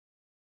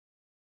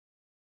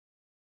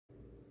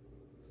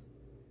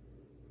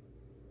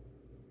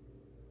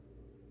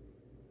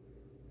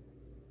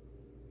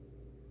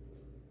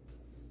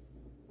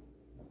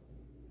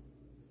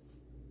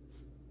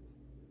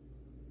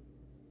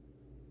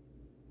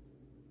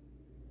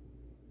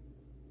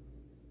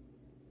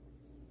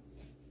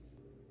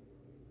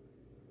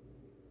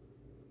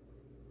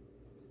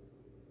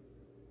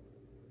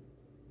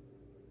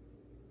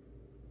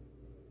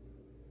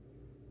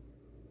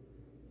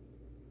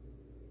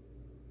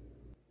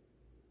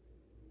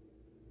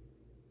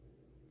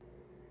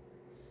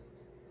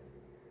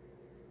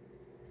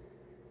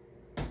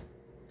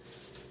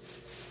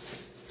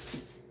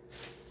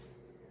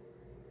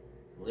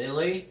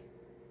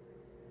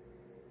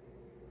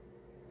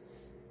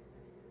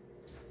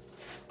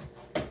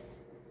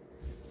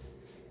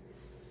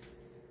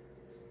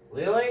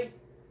Lily?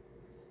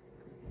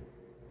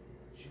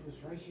 She was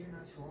right here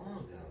not too long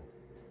ago.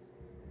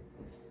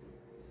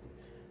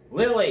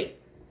 Lily!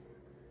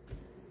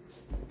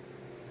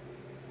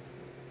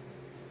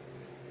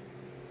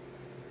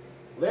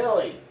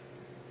 Lily!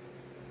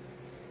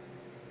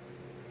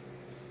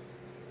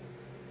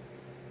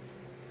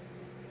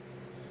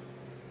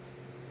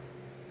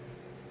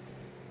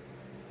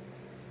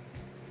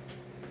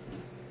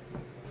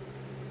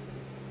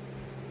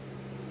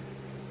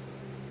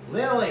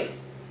 Lily!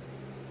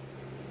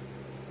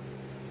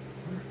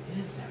 Where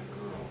is that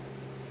girl?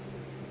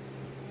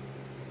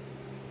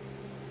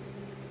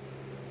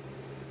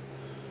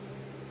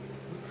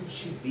 Where could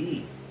she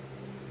be?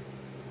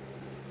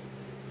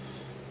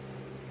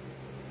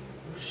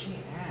 Where's she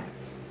at?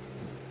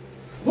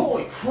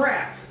 Holy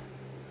crap!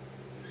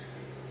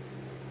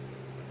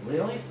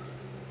 Lily?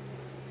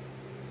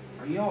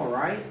 Are you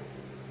alright?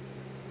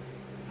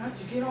 How'd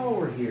you get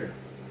over here?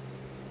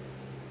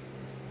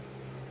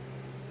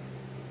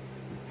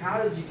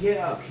 How did you get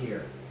up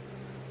here?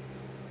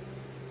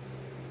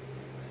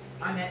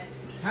 I meant,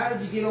 how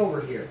did you get over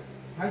here?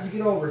 How'd you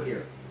get over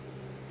here?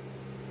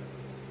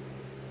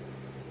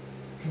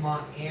 Come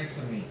on,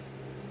 answer me.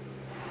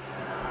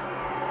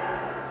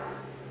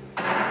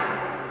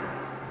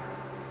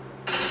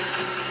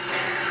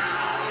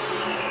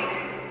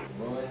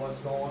 Lily,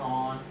 what's going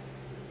on?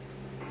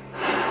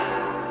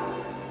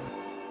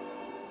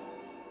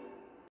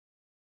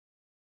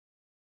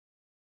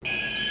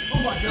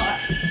 Oh my God!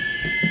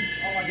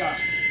 Oh my God!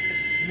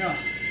 No,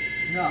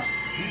 no,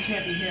 you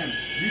can't be him.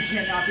 You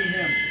cannot be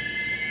him.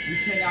 You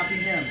cannot be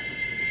him.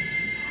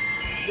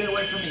 Stay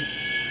away from me.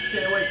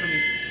 Stay away from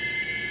me.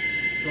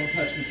 Don't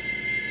touch me.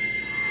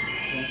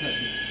 Don't touch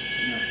me.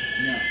 No,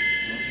 no,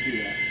 don't you do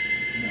that.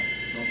 No,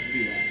 don't you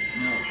do that.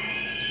 No,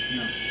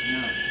 no,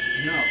 no,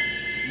 no,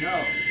 no,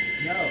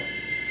 no,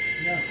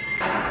 no.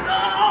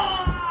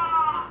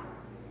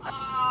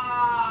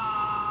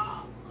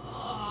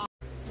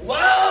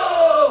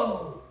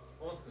 Whoa!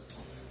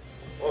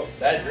 Whoa,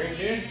 bad dream,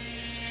 dude?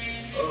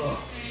 Ugh.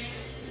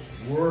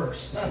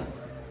 Worst.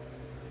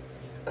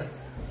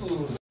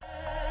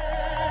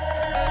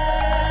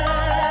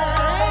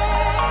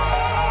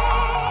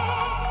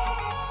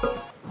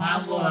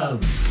 Cloud love.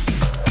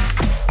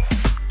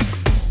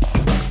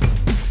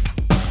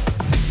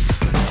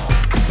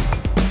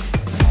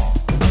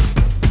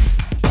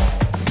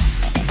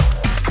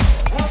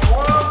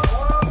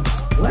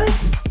 What?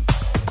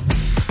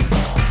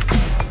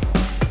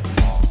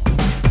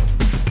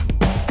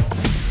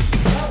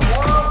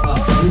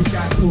 Who's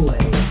got Kool-Aid?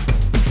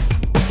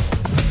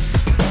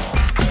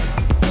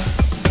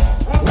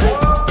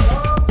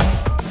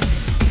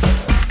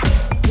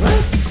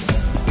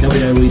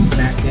 WWE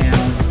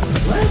Smackdown.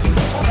 What?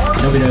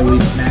 WWE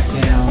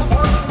Smackdown.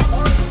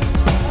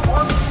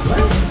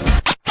 What?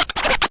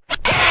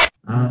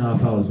 I don't know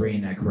if I was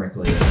reading that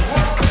correctly.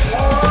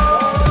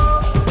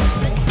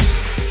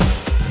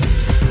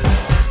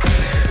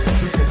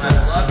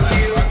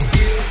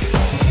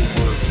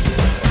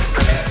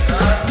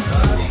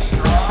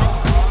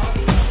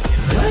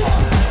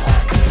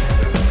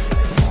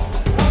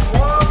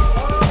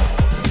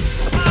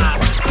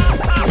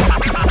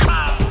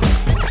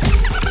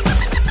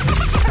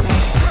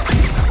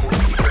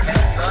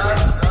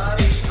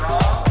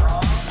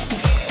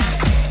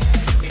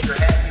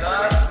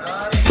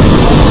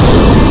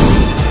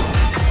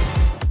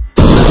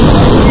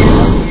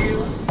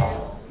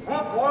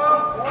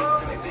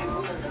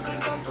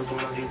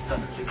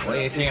 What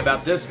do you think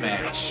about this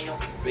match?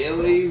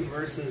 Bailey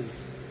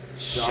versus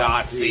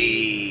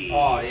Shotzi.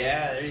 Oh,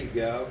 yeah, there you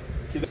go.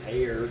 Too much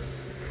hair.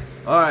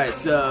 Alright,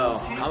 so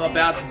I'm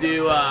about to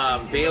do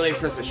Bailey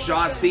versus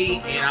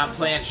Shotzi, and I'm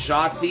playing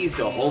Shotzi,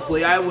 so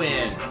hopefully I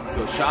win.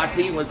 So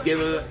Shotzi, let's give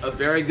it a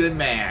very good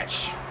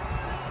match.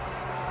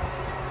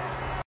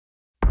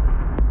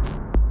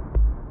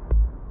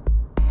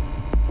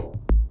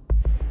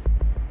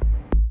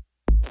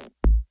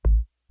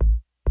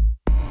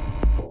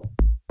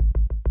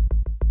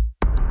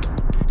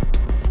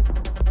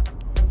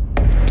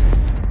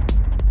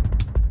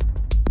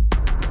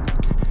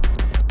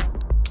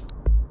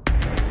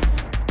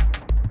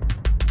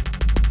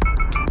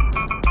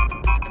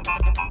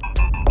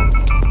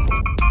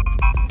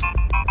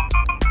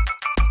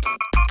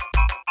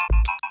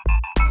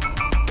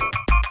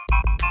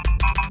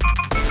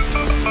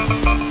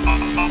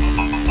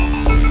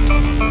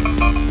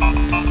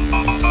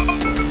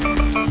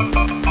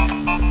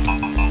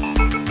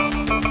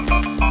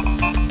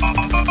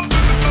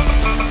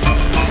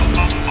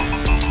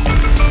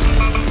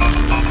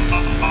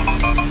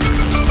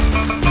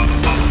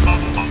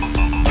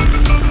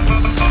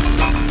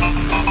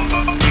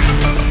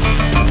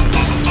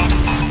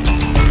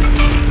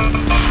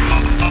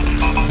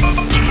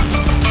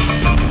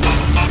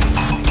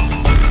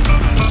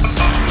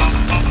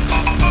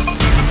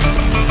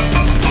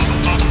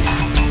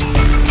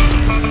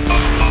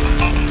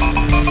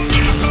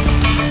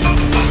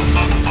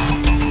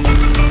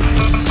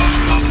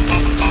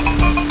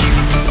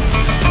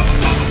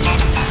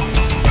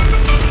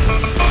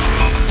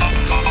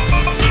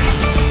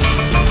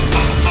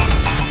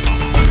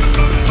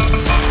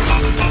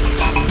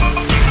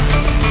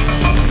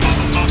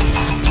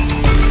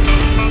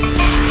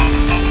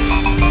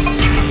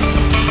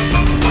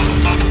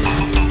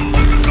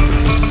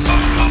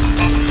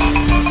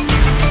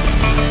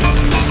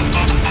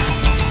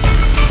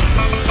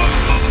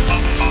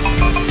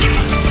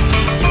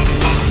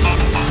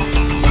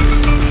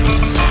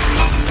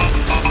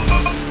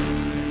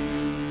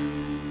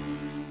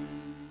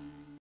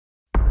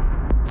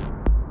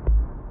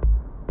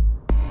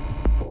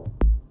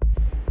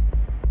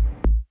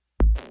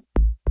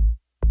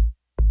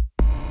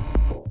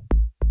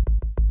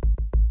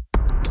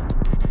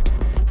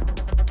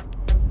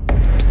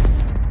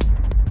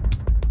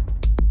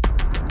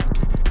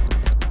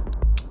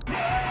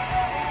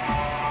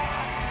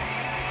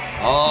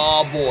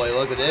 Oh boy,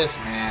 look at this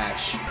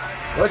match.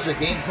 What's your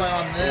game plan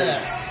on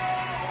this?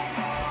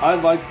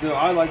 I'd like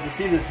to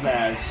see this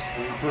match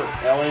for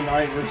LA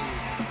Knight versus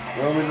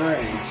Roman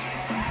Reigns.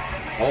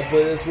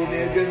 Hopefully this will be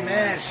a good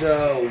match.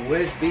 So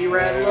wish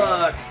B-Rad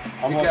luck.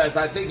 Because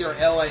I think you're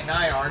LA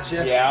Knight, aren't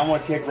you? Yeah, I'm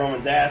gonna kick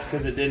Roman's ass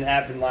because it didn't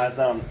happen last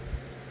time.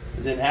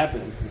 It didn't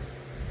happen.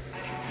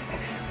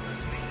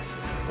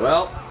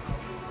 Well,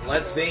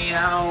 let's see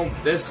how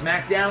this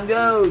SmackDown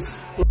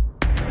goes.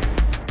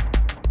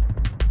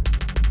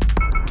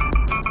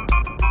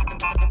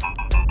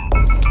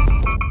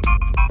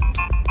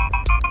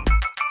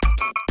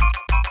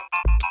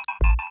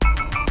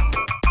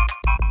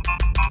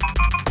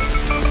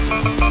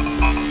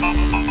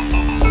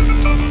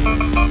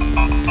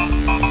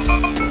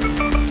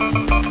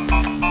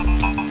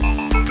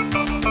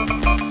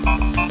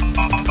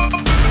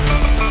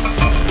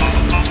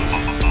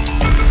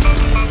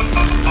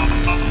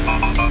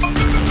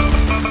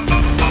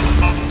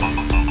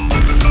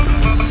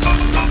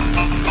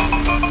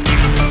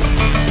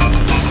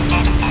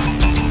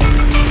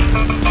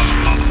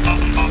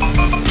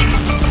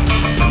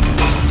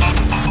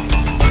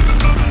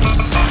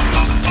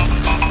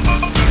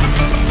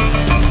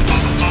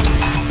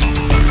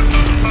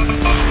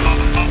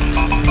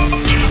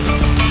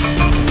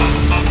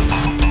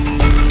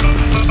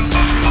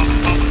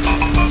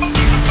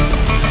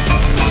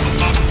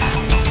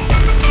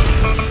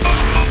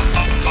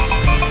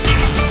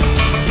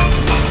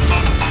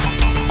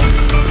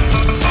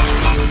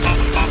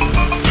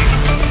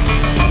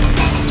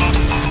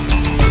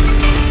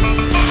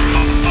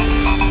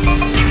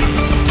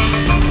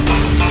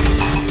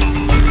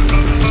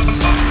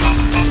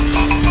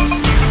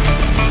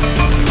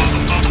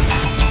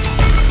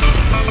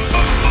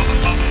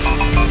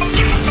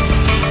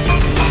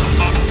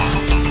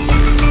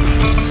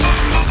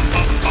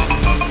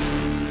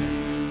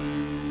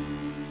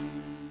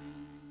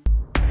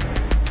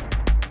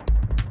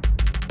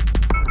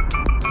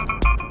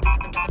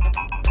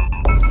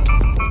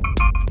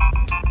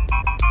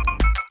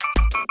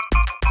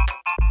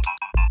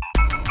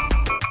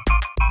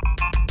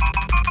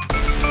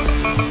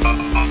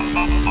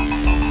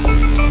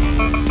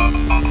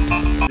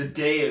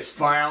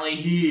 Finally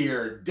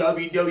here,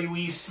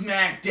 WWE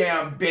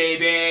Smackdown,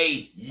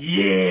 baby!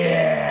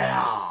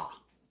 Yeah!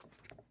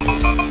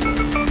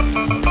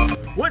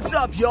 What's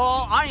up,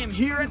 y'all? I am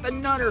here at the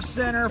Nutter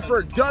Center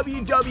for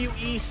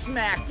WWE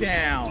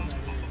Smackdown.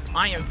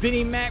 I am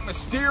Vinny Mac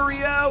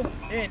Mysterio,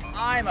 and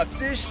I'm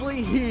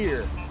officially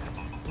here.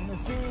 You can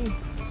see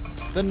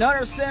the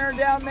Nutter Center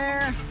down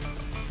there,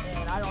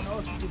 and I don't know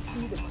if you can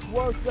see the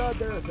close-up.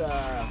 There's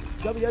a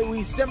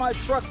WWE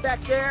semi-truck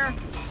back there.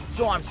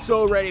 So I'm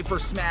so ready for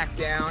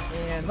SmackDown,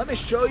 and let me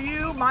show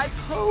you my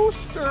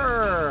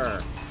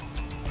poster.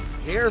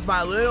 Here's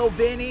my little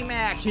Vinny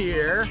Mac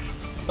here.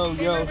 Yo,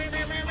 yo.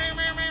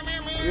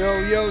 Yo,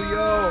 yo,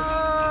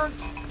 yo.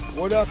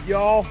 What up,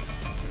 y'all?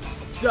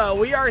 So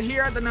we are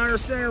here at the Nutter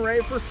Center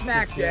ready for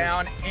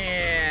SmackDown,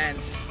 and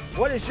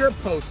what is your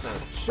poster?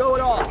 Show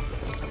it off.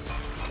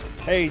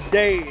 Hey,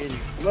 Dayton,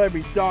 let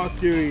me talk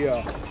to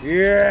you.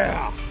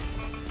 Yeah.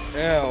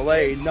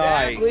 LA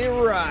Knight. Exactly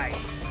right.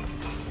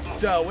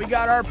 So we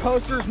got our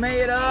posters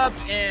made up,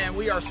 and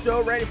we are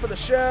so ready for the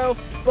show.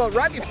 But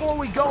right before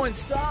we go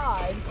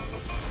inside,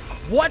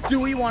 what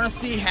do we want to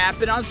see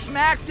happen on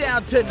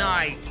SmackDown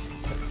tonight?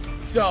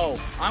 So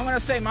I'm going to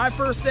say my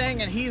first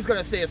thing, and he's going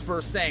to say his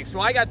first thing. So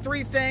I got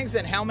 3 things,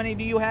 and how many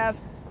do you have?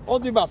 I'll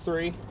do about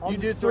 3. You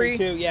do 3?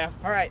 2, yeah.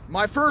 All right,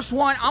 my first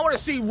one, I want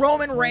to see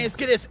Roman Reigns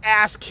get his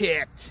ass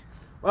kicked.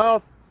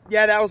 Well,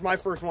 yeah, that was my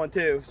first one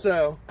too.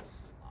 So,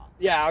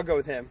 yeah, I'll go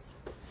with him.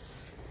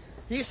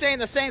 He's saying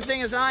the same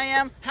thing as I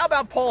am. How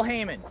about Paul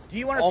Heyman? Do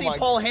you want to see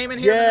Paul Heyman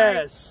here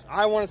Yes,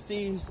 tonight? I want to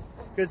see,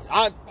 because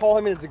Paul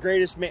Heyman is the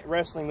greatest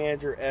wrestling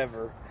manager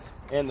ever.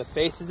 And the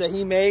faces that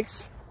he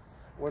makes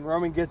when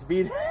Roman gets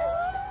beat,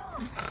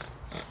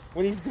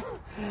 when he's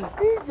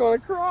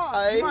going to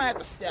cry. You might have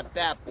to step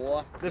that,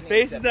 boy. The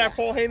faces that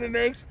Paul Heyman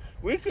makes,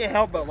 we can't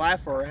help but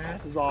laugh our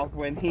asses off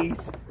when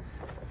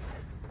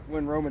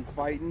Roman's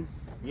fighting.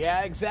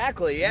 Yeah,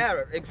 exactly.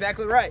 Yeah,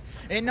 exactly right.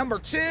 And number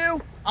 2,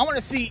 I want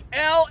to see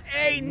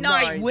LA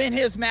Knight win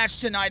his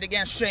match tonight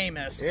against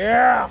Sheamus.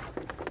 Yeah.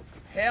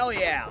 Hell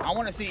yeah. I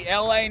want to see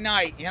LA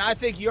Knight. And I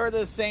think you're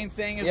the same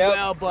thing as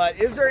well. But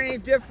is there any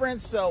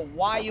difference? So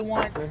why you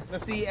want to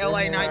see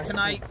LA Knight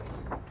tonight?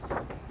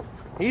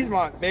 He's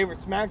my favorite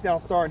SmackDown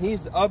star, and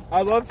he's up.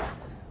 I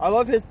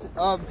love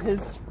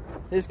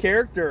his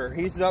character.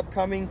 He's an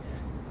upcoming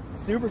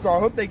superstar. I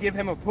hope they give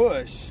him a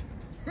push.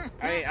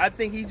 I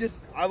think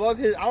I love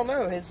his, I don't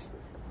know,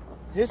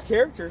 his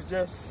character is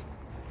just,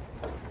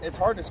 it's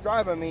hard to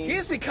describe. I mean,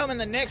 he's becoming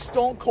the next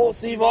Stone Cold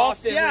Steve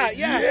Austin. Yeah,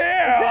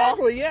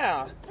 exactly,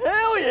 yeah.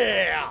 Hell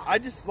yeah. I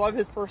just love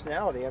his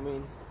personality. I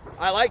mean,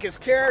 I like his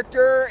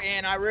character,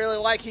 and I really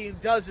like he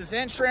does his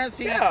entrance.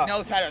 He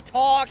knows how to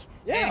talk,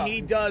 and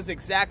he does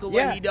exactly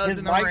what he does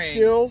in the ring. His mic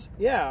skills,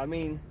 I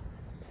mean,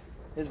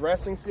 his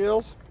wrestling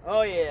skills.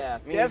 Oh, yeah,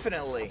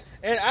 definitely.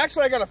 And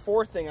actually, I got a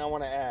 4th thing I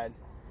want to add.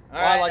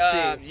 All right, I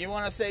like seeing. you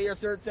want to say your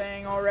third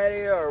thing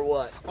already, or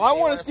what? I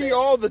want to see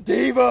all the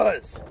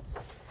divas.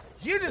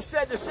 You just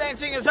said the same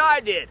thing as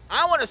I did.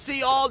 I want to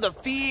see all the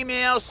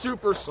female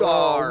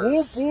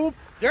superstars. Whoop, whoop.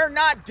 They're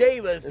not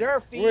divas.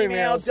 They're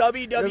female Females.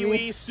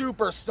 WWE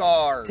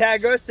superstars.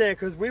 Tag us in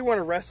because we want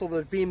to wrestle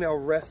the female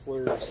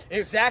wrestlers.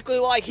 Exactly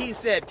like he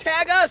said.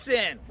 Tag us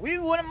in. We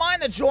wouldn't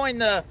mind to join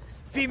the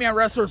female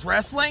wrestlers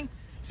wrestling.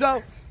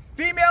 So,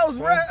 females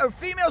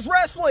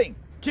wrestling.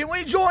 Can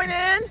we join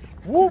in?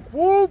 Whoop,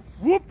 whoop,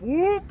 whoop,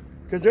 whoop.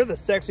 Because they're the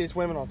sexiest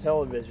women on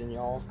television,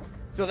 y'all.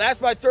 So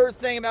that's my third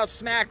thing about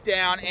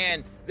SmackDown,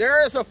 and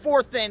there is a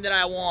fourth thing that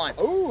I want.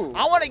 Ooh.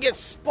 I want to get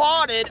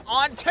spotted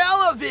on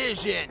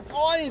television.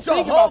 Oh, I didn't so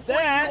think about hopefully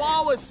that. you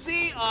all will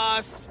see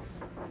us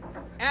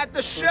at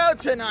the show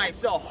tonight.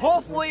 So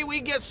hopefully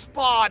we get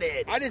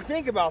spotted. I didn't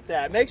think about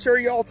that. Make sure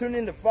y'all tune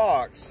into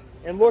Fox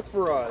and look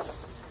for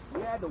us.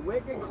 Yeah, the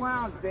Wicked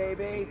Clowns,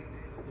 baby.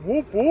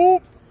 Whoop,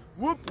 whoop.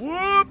 Whoop,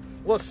 whoop.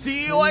 We'll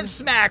see you on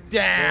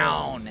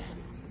SmackDown.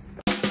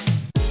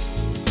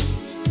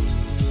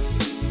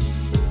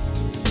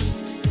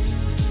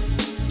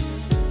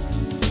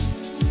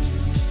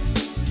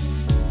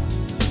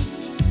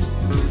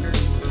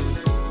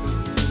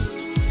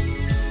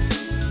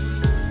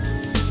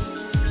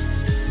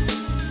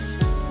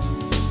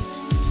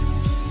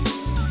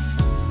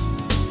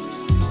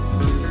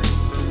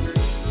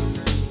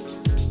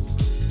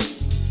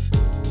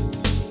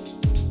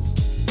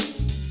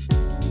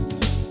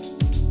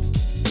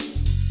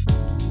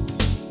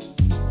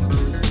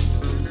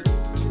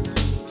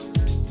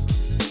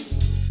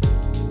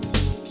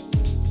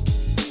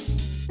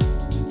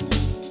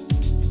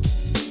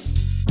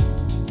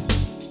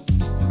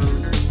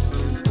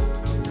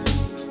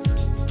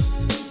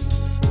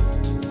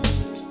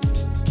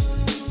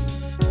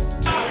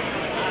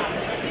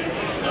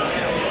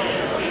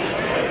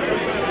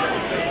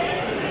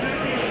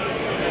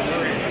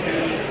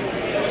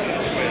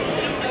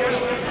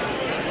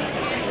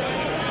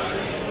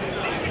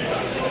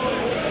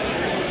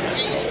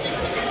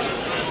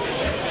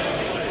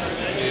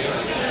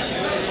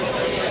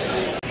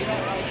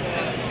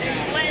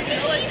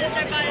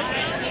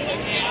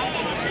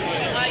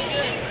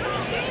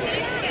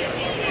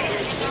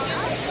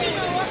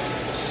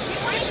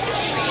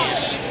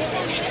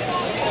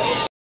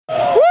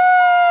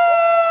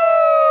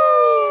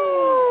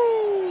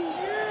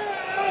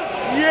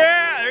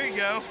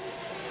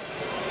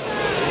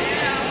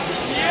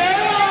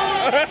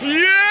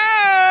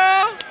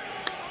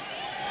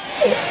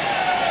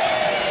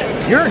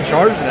 You're in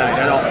charge of that,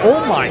 you know.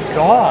 Oh my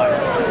God.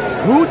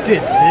 Who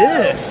did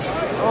this?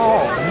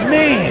 Oh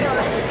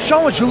man.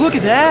 Sean, would you look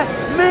at that?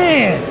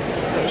 Man.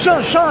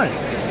 Sean,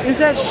 is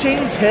that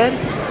Shane's head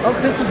up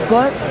Vince's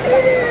butt?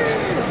 It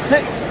is.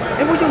 Hey,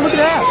 and would you look at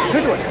that?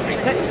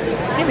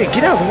 Hey, man,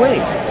 get out of the way.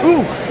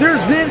 Ooh,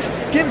 there's Vince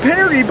getting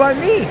penalty by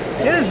me.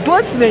 And his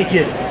butt's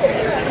naked.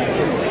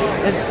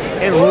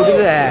 And look at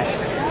that.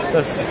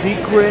 The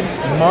secret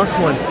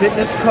muscle and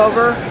fitness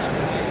cover.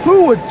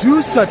 Who would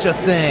do such a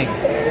thing?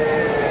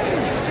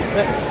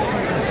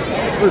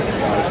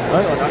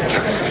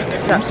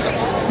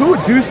 Who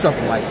would do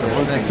something like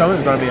this?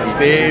 Someone's going to be in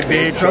big,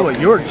 big trouble.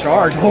 You're in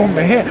charge. Oh,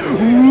 man. Who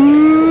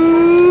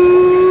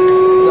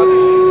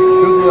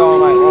did all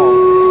night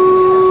long?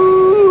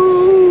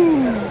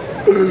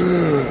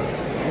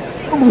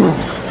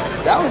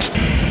 That was...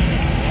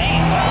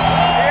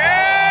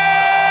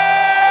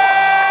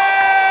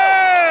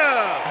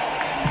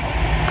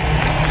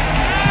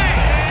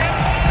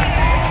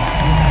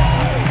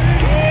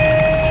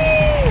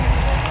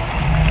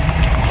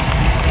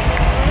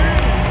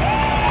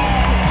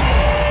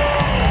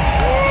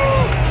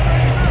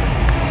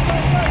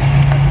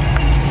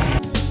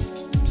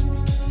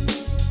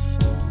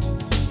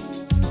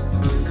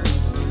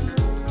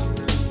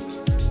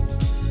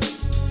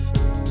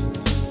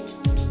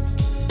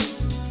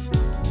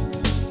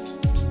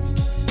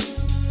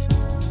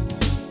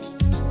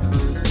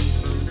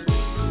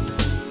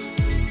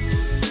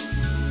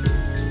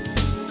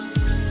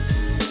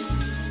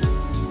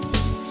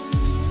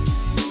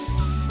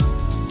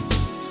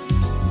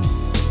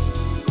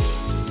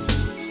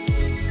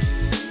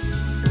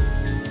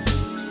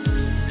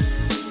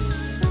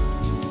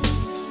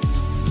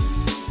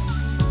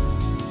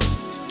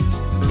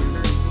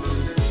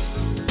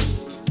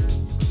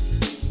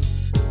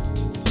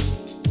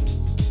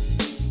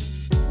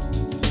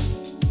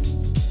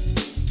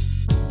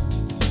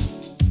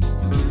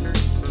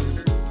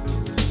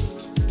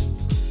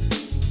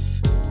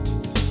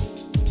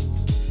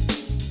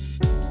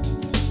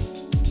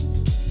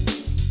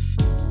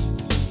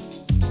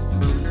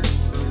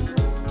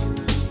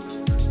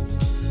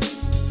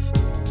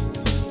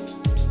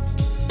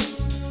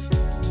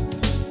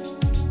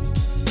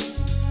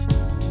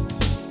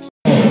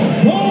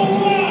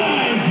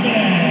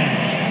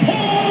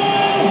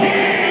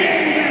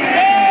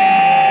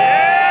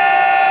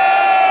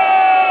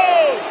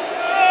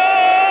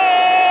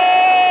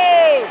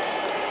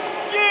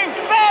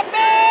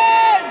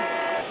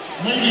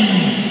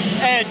 Ladies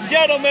and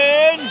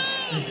gentlemen,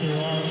 if you're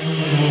all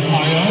in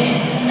Ohio,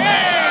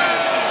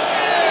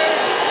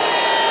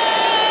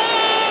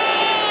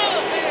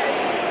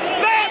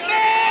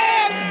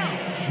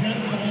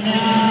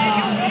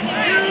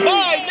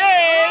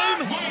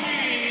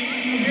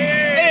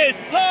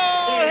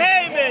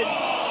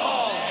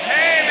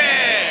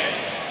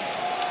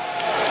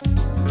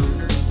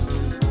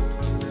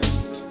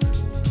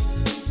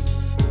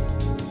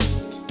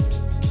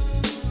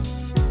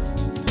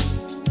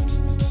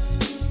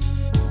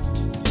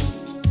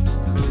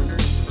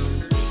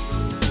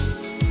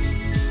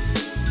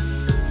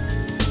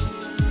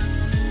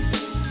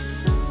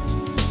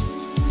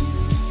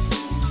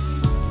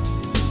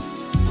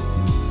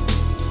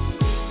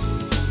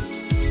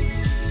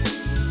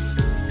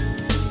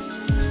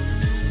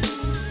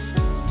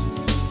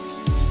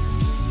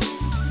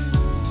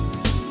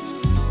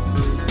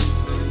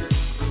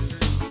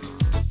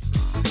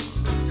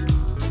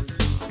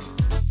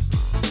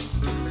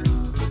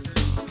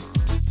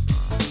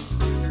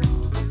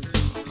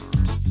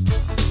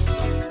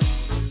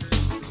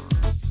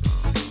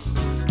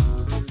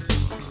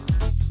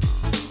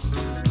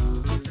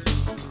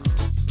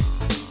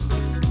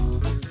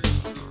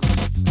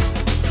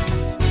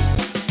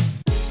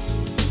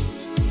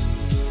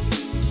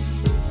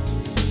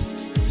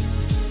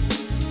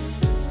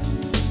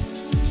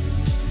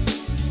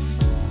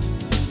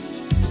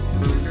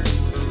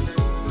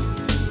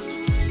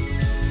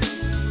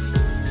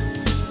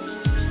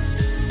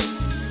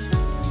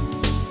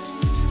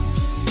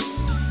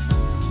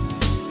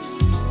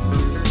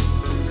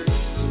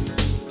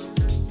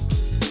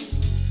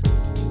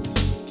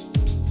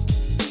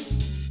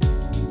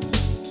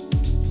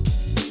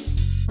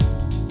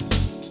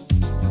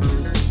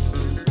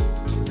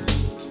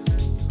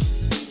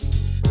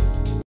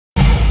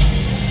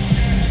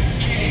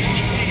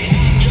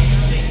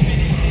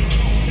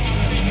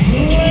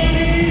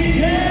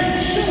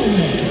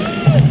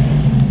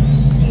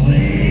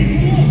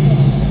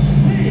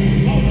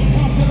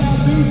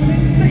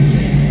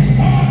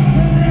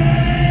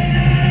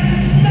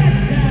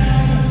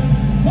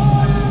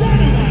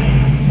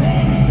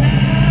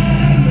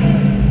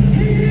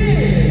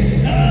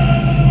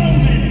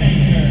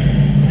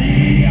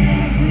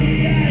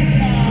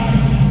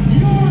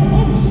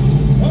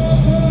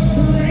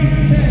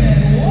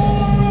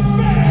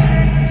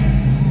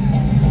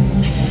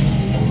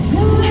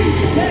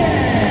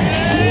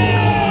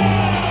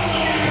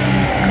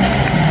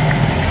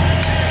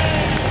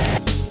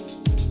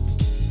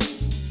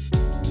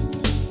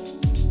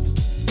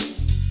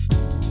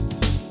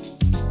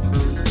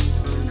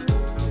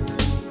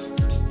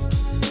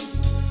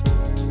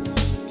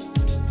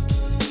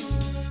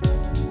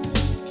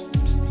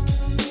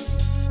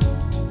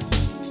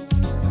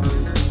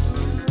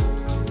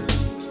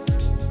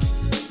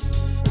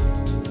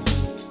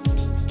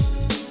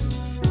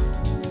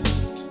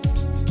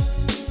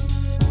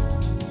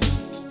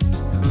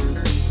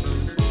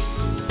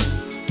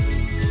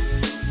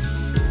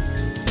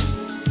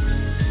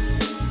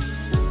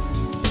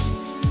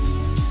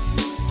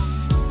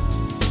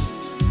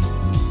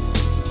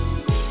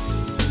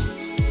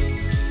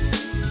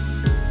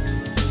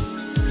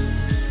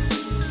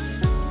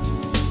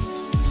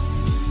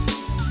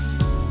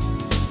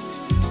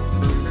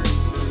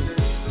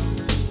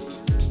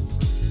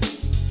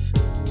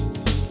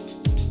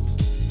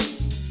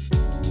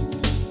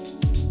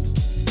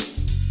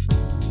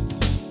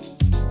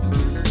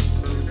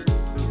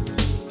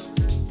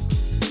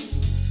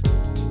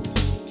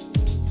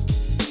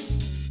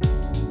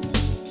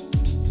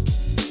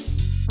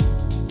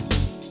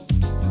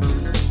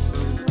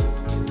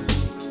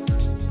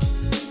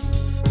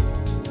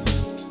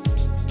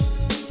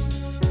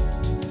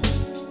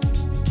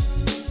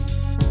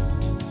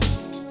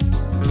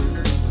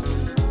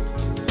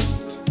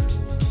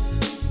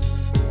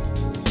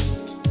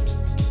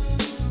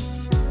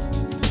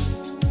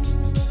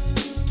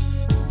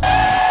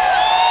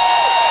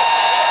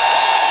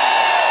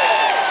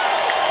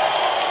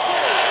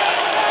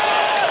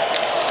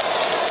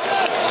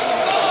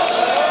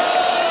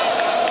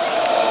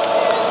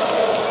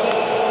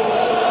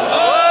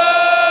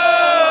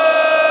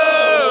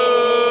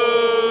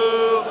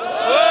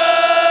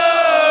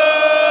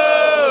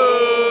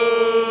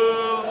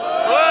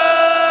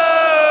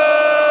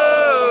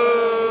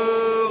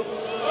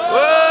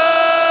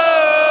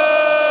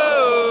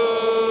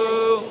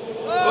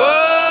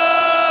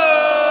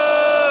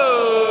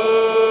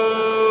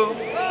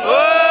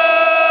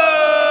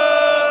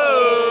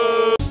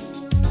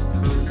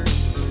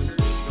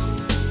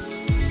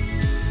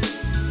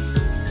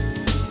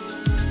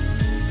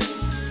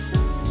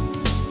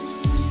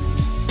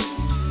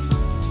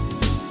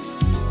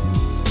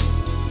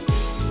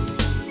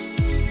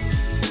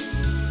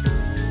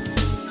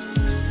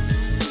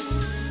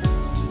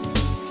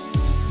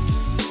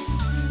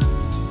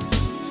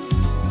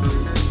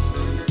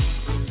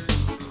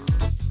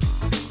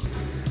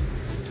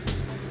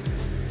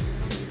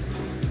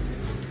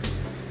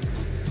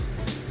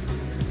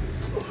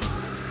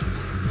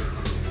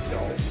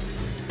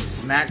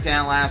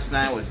 SmackDown last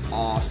night was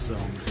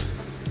awesome.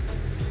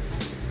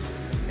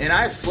 And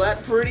I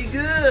slept pretty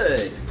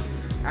good.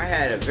 I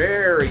had a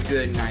very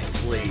good night's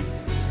sleep.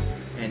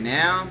 And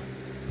now,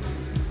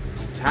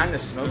 time to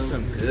smoke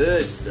some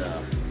good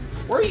stuff.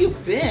 Where you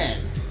been?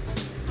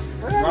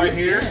 Where have Right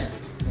you here. been?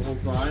 The whole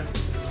time.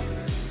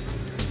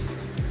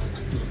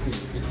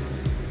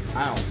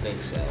 I don't think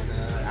so.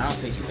 I don't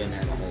think you've been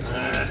there the whole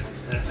time.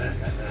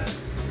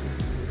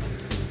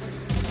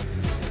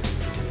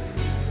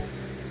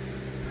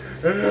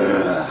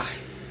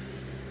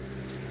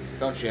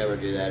 Don't you ever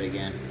do that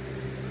again.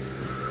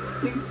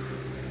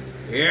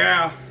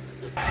 Yeah.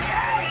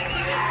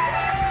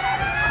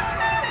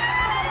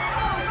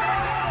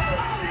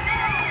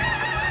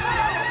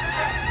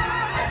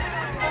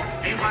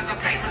 He was a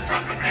famous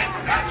trumpet man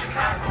from that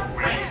Chicago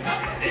way.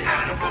 He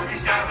had a boogie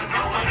style that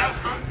no one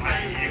else could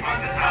play. He was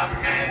a top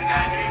man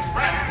and he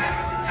sprang.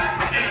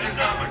 But then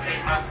his number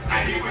came up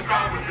and he was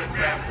gone with the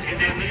draft. He's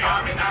in the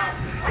army now,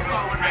 we're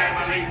going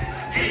family.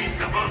 He's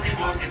the boogie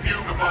woogie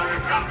bugle boy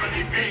of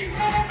Company B.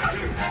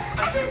 A-two,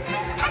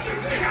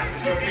 they had the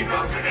two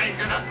people sitting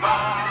in a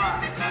bar.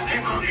 He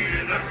boogie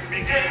to the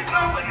began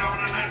blowing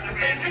on unless the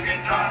basic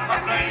guitar are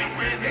playing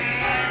with him.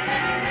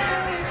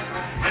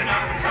 And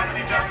now the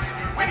company jumps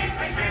when he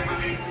plays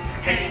family.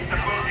 He's the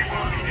boogie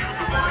woogie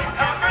bugle boy of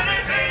Company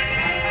B.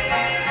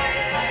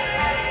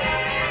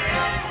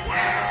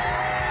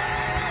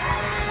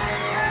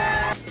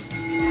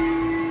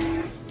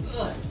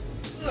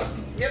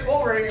 Get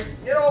over here.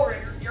 Get over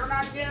here. You're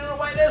not getting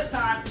away this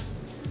time.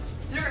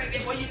 You're going to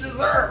get what you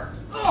deserve.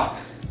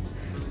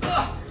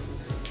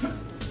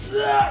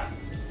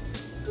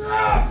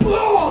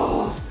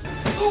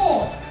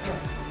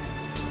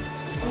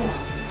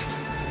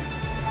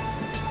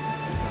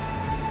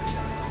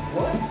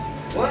 What?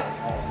 What?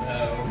 Oh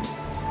no.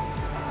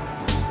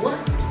 What?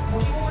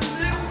 What do you want to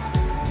do?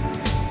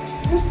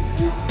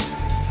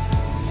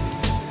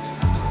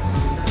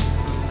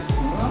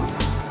 Huh?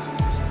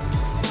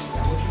 Is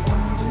that what you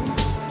want to do?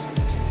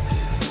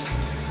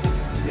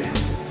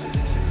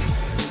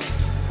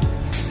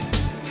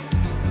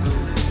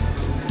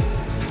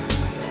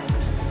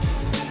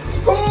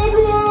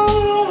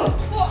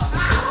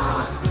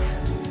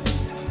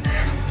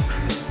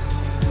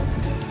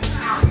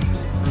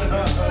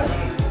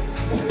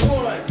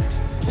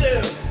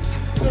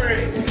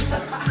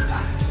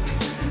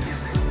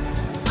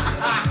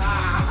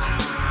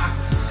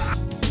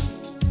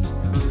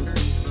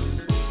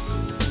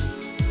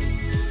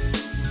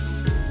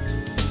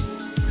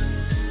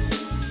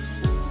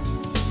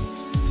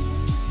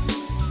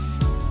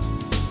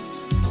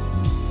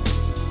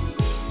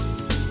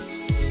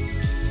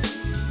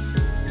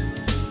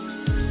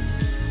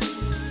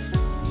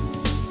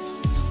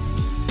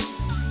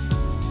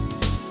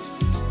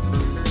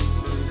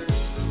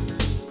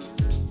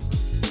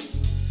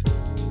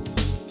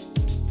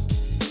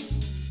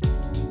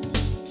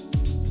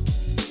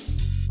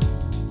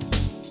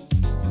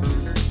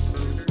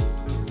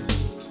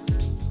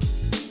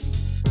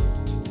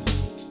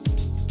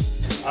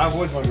 I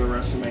always want to go to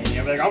WrestleMania.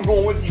 I'm like, I'm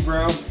going with you,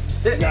 bro.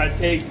 You gotta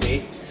take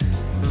me.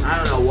 I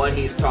don't know what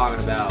he's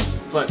talking about,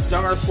 but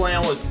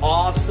SummerSlam was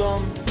awesome,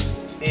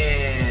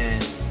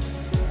 and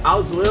I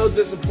was a little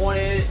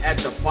disappointed at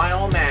the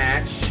final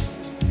match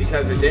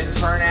because it didn't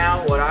turn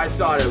out what I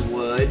thought it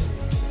would.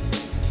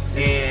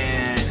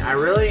 And I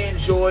really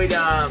enjoyed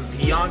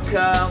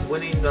Bianca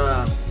winning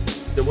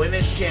the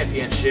women's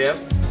championship.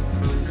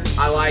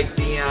 I like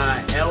the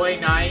LA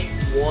Knight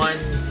won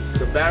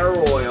the Battle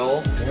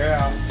Royal.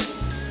 Yeah.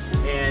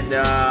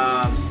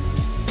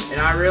 And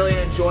I really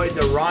enjoyed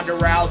the Ronda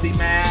Rousey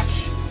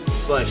match,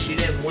 but she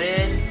didn't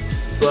win,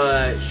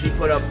 but she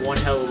put up one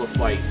hell of a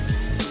fight.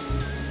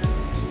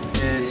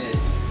 And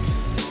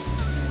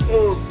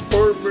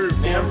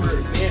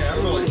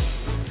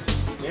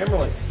I'm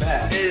really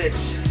fat. it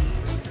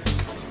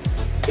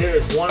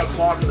is 1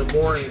 o'clock in the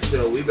morning,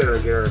 so we better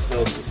get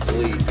ourselves to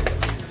sleep.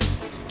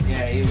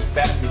 Yeah, even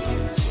fat people.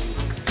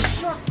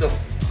 Shut the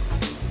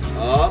f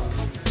up.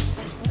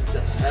 What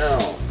the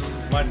hell?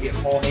 Might get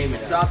Paul Heyman.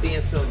 Stop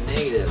being so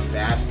negative,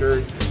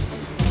 bastard.